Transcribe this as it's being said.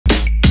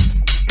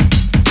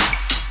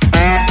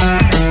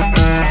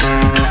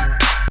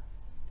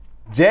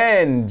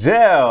Jen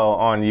Gel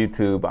on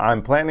YouTube.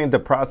 I'm planning to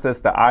process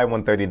the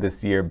I-130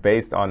 this year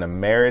based on a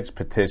marriage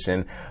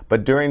petition,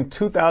 but during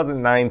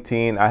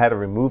 2019 I had a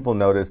removal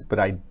notice, but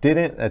I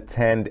didn't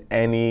attend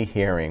any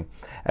hearing.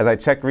 As I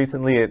checked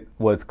recently, it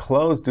was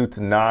closed due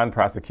to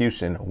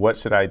non-prosecution. What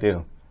should I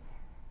do?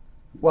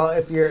 Well,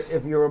 if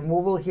your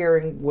removal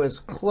hearing was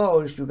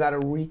closed, you got to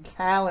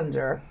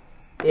recalendar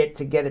it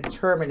to get it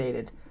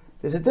terminated.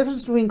 There's a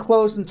difference between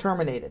closed and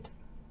terminated.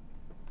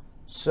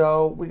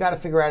 So we got to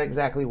figure out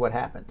exactly what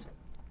happened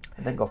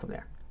and then go from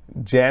there.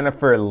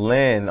 Jennifer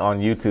Lynn on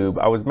YouTube.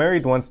 I was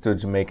married once to a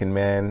Jamaican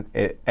man.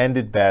 It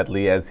ended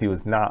badly as he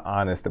was not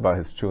honest about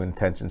his true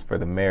intentions for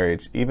the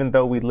marriage, even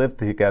though we lived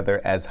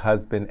together as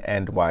husband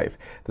and wife.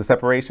 The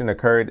separation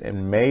occurred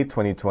in May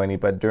 2020,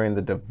 but during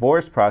the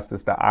divorce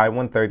process, the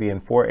I-130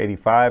 and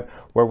 485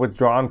 were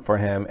withdrawn for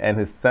him and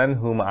his son,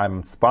 who I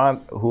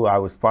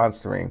was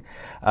sponsoring.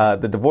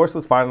 The divorce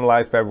was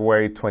finalized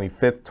February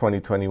 25th,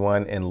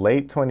 2021. In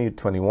late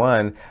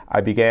 2021,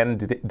 I began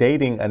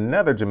dating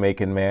another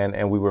Jamaican man,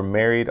 and we were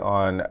married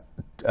on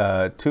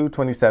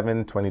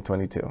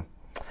 2/27/2022.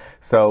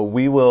 So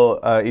we will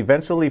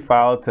eventually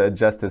file to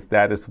adjust his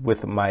status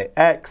with my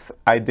ex.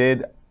 I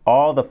did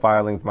all the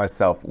filings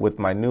myself with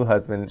my new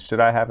husband. Should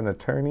I have an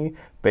attorney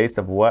based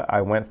on what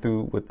I went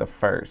through with the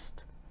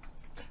first?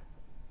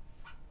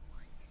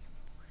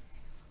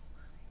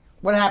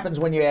 What happens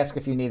when you ask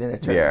if you need an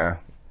attorney? Yeah.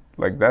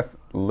 Like, that's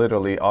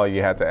literally all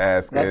you had to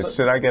ask is,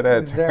 should I get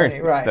an attorney?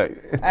 Right.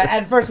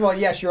 And first of all,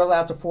 yes, you're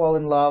allowed to fall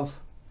in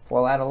love,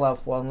 fall out of love,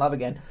 fall in love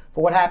again.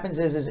 But what happens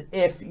is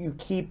if you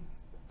keep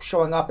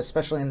showing up,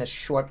 especially in this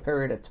short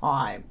period of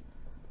time,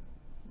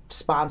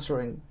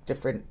 sponsoring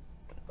different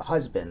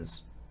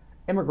husbands,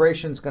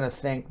 immigration's going to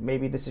think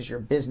maybe this is your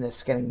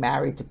business, getting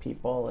married to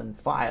people and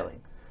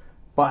filing.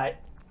 But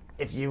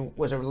if you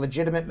was a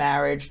legitimate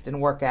marriage,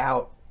 didn't work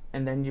out,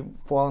 and then you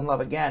fall in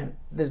love again,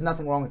 there's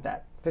nothing wrong with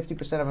that.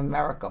 50% of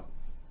America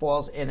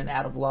falls in and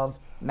out of love,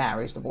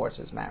 marries,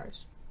 divorces,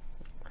 marries.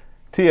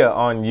 Tia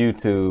on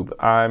YouTube.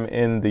 I'm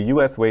in the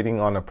U.S. waiting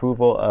on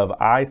approval of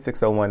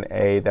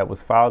I-601A that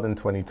was filed in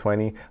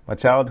 2020. My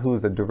child,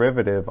 who's a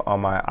derivative on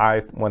my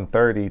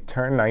I-130,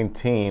 turned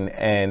 19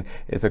 and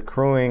is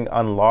accruing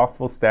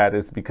unlawful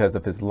status because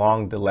of his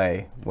long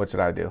delay. What should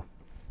I do?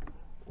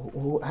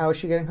 How is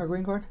she getting her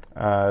green card?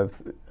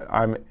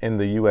 I'm in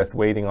the U.S.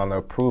 waiting on the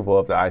approval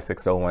of the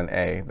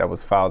I-601A that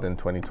was filed in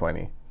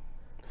 2020.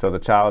 So the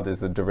child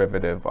is a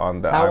derivative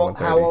on the I-130.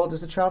 How old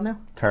is the child now?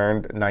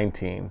 Turned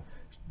 19.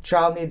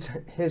 Child needs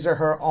his or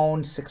her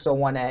own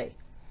 601A.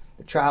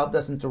 The child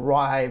doesn't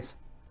derive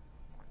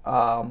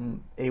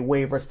a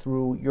waiver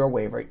through your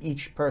waiver.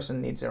 Each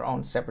person needs their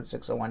own separate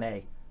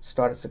 601A.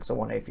 Start a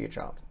 601A for your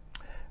child.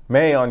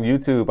 May on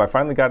YouTube. I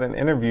finally got an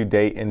interview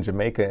date in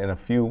Jamaica in a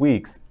few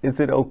weeks. Is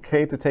it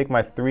okay to take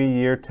my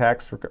 3-year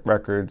tax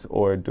records,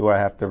 or do I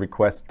have to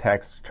request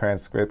tax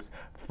transcripts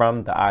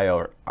from the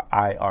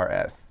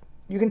IRS?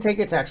 You can take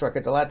your tax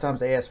records. A lot of times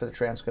they ask for the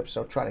transcripts,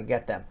 so try to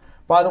get them.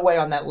 By the way,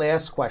 on that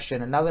last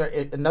question, another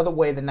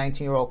way the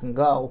 19-year-old can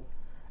go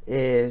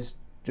is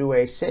do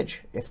a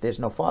SIJ if there's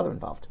no father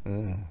involved.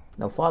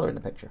 No father in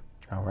the picture.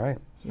 All right.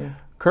 Yeah.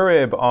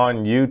 Carib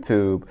on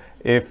YouTube.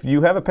 If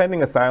you have a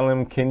pending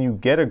asylum, can you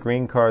get a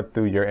green card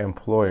through your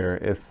employer?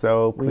 If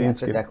so, please. We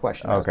answered that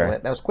question. Okay.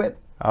 That was Quib.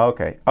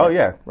 Okay. Oh,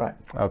 yes. yeah. Right.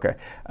 Okay.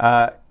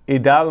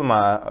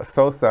 Idalma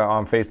Sosa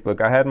on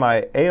Facebook. I had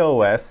my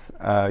AOS,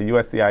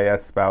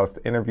 USCIS spouse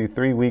interview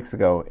 3 weeks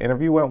ago.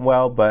 Interview went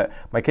well, but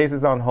my case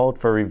is on hold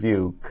for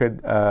review.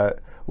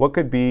 What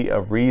could be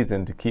a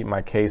reason to keep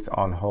my case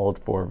on hold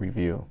for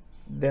review?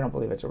 They don't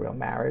believe it's a real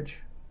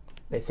marriage.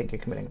 They think you're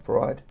committing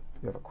fraud.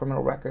 You have a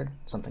criminal record,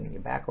 something in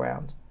your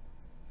background.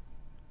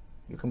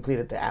 You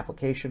completed the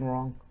application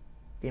wrong.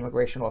 The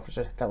immigration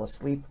officer fell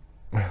asleep.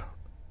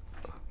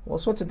 All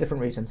sorts of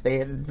different reasons.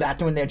 They're not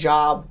doing their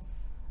job.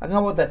 I can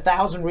come up with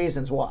 1,000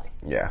 reasons why.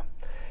 Yeah.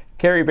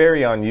 Carrie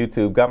Berry on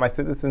YouTube. Got my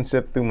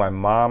citizenship through my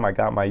mom. I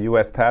got my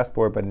U.S.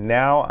 passport, but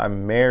now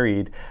I'm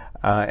married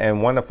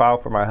and want to file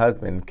for my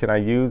husband. Can I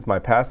use my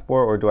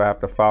passport, or do I have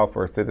to file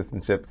for a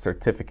citizenship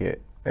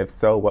certificate? If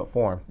so, what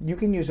form? You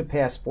can use a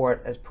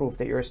passport as proof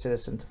that you're a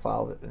citizen to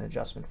file an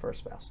adjustment for a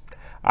spouse.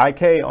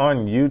 IK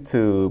on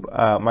YouTube.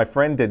 My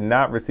friend did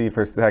not receive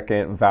her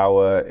second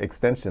VAWA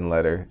extension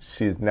letter.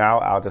 She's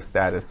now out of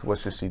status. What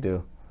should she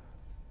do?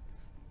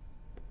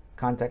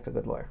 Contact a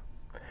good lawyer.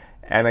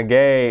 Anna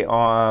Gay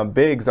on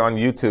Biggs on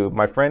YouTube.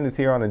 My friend is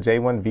here on a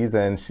J1 visa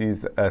and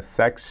she's a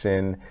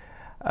section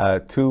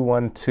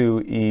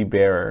 212E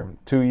bearer.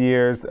 2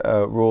 years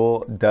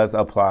rule does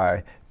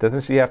apply.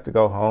 Doesn't she have to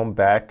go home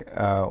back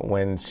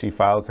when she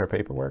files her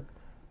paperwork?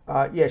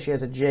 Yeah, she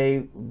has a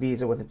J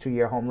visa with a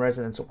 2-year home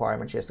residence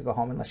requirement. She has to go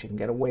home unless she can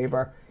get a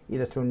waiver,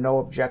 either through no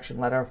objection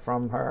letter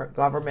from her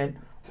government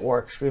or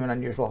extreme and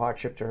unusual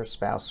hardship to her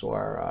spouse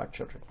or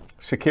children.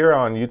 Shakira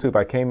on YouTube,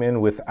 I came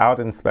in without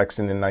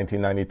inspection in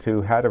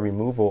 1992, had a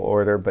removal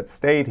order, but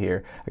stayed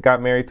here. I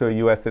got married to a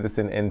U.S.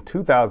 citizen in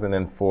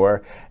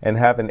 2004 and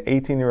have an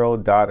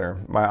 18-year-old daughter.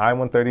 My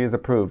I-130 is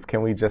approved.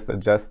 Can we just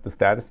adjust the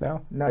status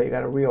now? No, you got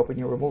to reopen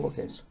your removal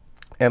case.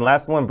 And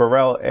last one,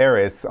 Burrell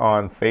Eris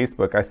on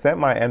Facebook. I sent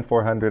my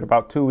N400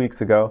 about 2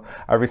 weeks ago.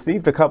 I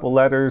received a couple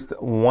letters.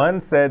 One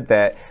said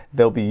that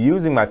they'll be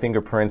using my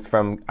fingerprints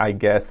from, I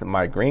guess,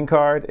 my green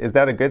card. Is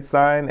that a good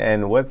sign?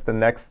 And what's the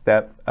next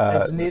step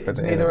It's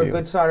neither a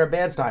good sign or a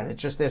bad sign. It's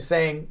just they're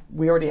saying,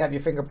 we already have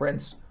your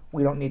fingerprints.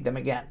 We don't need them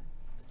again.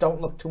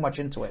 Don't look too much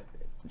into it.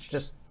 It's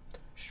just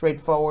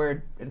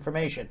straightforward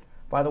information.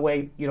 By the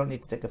way, you don't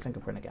need to take a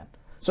fingerprint again.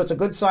 So it's a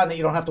good sign that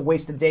you don't have to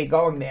waste a day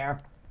going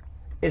there.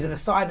 Is it a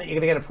sign that you're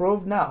going to get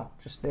approved? No.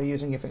 Just they're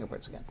using your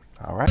fingerprints again.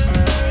 All right.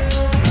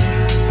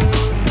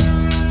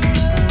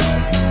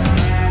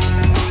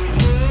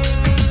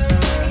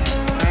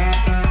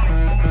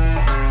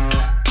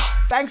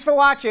 Thanks for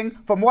watching.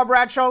 For more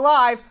Brad Show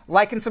Live,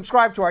 like and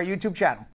subscribe to our YouTube channel.